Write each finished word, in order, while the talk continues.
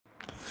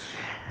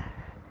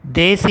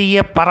தேசிய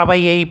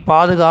பறவையை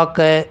பாதுகாக்க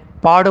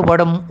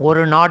பாடுபடும்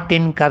ஒரு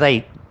நாட்டின் கதை.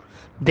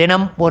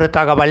 தினம் ஒரு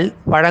தகவல்.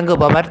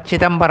 வழங்குபவர்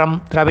சிதம்பரம்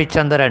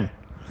ரவிச்சந்திரன்.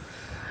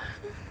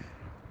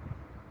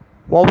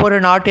 ஒவ்வொரு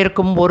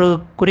நாட்டிற்கும் ஒரு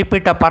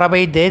குறிப்பிட்ட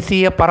பறவை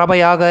தேசிய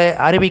பறவையாக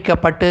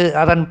அறிவிக்கப்பட்டு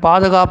அதன்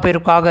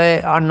பாதுகாப்பிற்காக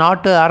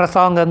அந்நாட்டு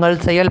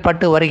அரசாங்கங்கள்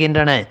செயல்பட்டு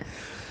வருகின்றன.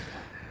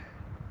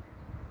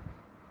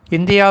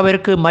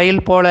 இந்தியாவிற்கு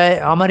மயில் போல,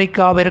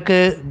 அமெரிக்காவிற்கு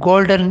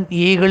கோல்டன்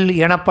ஈகிள்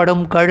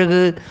எனப்படும்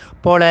கழுகு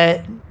போல,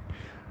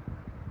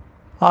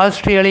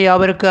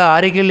 ஆஸ்திரேலியாவிற்கு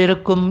அருகில்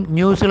இருக்கும்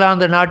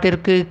நியூசிலாந்து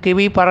நாட்டிற்கு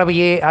கிவி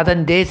பறவையே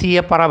அதன்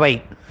தேசிய பறவை.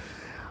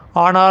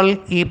 ஆனால்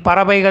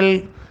இப்பறவைகள்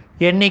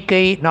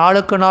எண்ணிக்கை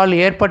நாளுக்கு நாள்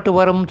ஏற்பட்டு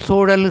வரும்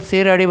சூழல்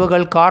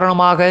சீரழிவுகள்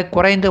காரணமாக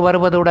குறைந்து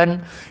வருவதுடன்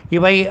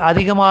இவை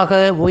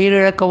அதிகமாக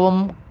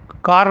உயிரிழக்கவும்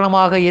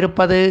காரணமாக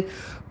இருப்பது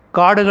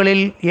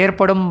காடுகளில்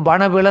ஏற்படும்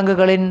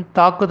வனவிலங்குகளின்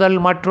தாக்குதல்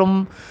மற்றும்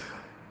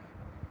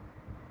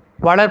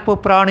வளர்ப்பு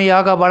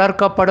பிராணியாக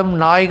வளர்க்கப்படும்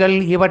நாய்கள்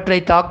இவற்றை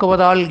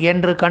தாக்குவதால்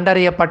என்று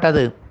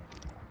கண்டறியப்பட்டது.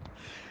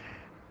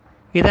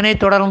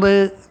 இதனைத் தொடர்ந்து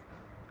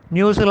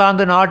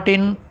நியூசிலாந்து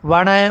நாட்டின்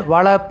வன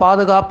வள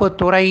பாதுகாப்பு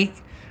துறை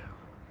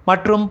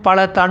மற்றும்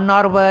பல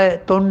தன்னார்வ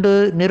தொண்டு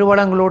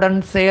நிறுவனங்களுடன்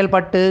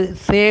செயல்பட்டு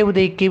சேவ்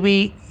தி கிவி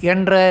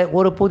என்ற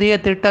ஒரு புதிய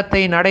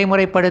திட்டத்தை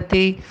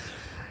நடைமுறைப்படுத்தி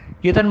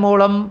இதன்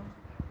மூலம்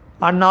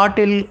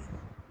அந்நாட்டில்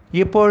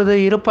இப்பொழுது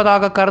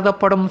இருப்பதாக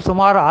கருதப்படும்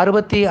சுமார்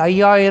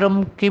 65,000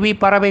 கிவி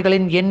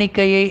பறவைகளின்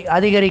எண்ணிக்கையை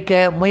அதிகரிக்க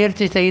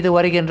முயற்சி செய்து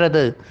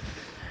வருகின்றது.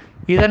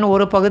 இதன்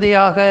ஒரு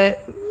பகுதியாக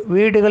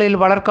வீடுகளில்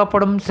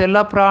வளர்க்கப்படும்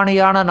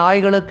செல்லப்பிராணியான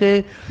நாய்களுக்கு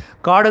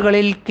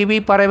காடுகளில் கிவி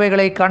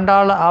பறவைகளை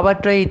கண்டால்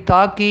அவற்றை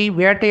தாக்கி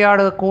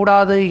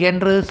வேட்டையாடக்கூடாது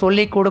என்று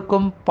சொல்லிக்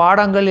கொடுக்கும்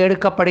பாடங்கள்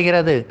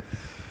எடுக்கப்படுகிறது.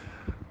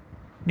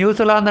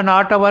 நியூசிலாந்து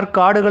நாட்டவர்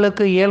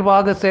காடுகளுக்கு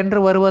இயல்பாக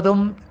சென்று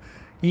வருவதும்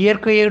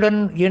இயற்கையுடன்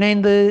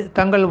இணைந்து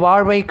தங்கள்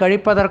வாழ்வை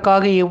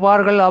கழிப்பதற்காக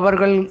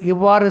அவர்கள்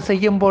இவ்வாறு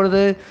செய்யும்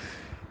பொழுது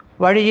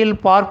வழியில்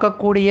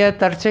பார்க்கக்கூடிய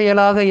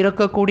தற்செயலாக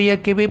இருக்கக்கூடிய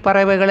கிவி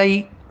பறவைகளை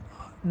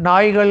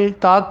நாய்கள்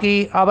தாக்கி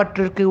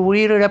அவற்றிற்கு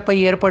உயிரிழப்பை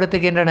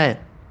ஏற்படுத்துகின்றன.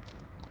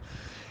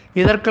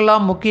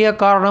 இதற்கெல்லாம் முக்கிய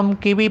காரணம்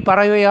கிவி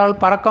பறவையால்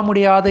பறக்க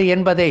முடியாது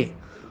என்பதே.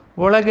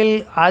 உலகில்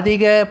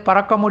அதிக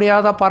பறக்க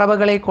முடியாத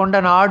பறவைகளை கொண்ட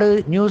நாடு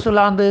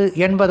நியூசிலாந்து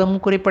என்பதும்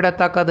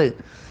குறிப்பிடத்தக்கது.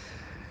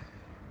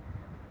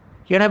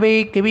 எனவே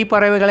கிவி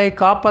பறவைகளை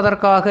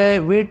காப்பதற்காக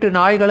வீட்டு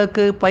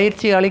நாய்களுக்கு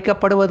பயிற்சி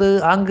அளிக்கப்படுவது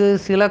அங்கு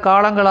சில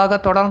காலங்களாக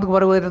தொடர்ந்து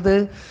வருகிறது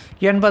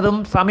என்பதும்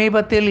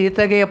சமீபத்தில்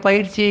இத்தகைய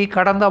பயிற்சி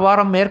கடந்த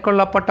வாரம்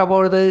மேற்கொள்ளப்பட்ட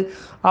பொழுது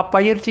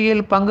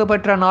அப்பயிற்சியில் பங்கு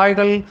பெற்ற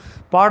நாய்கள்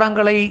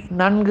பாடங்களை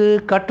நன்கு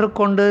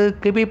கற்றுக்கொண்டு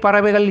கிவி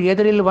பறவைகள்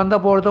எதிரில்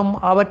வந்தபொழுதும்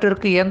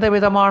அவற்றிற்கு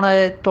எந்தவிதமான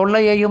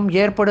தொல்லையையும்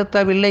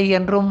ஏற்படுத்தவில்லை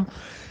என்றும்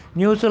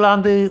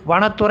நியூசிலாந்து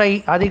வனத்துறை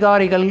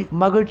அதிகாரிகள்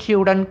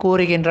மகிழ்ச்சியுடன்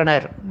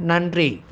கூறுகின்றனர். நன்றி.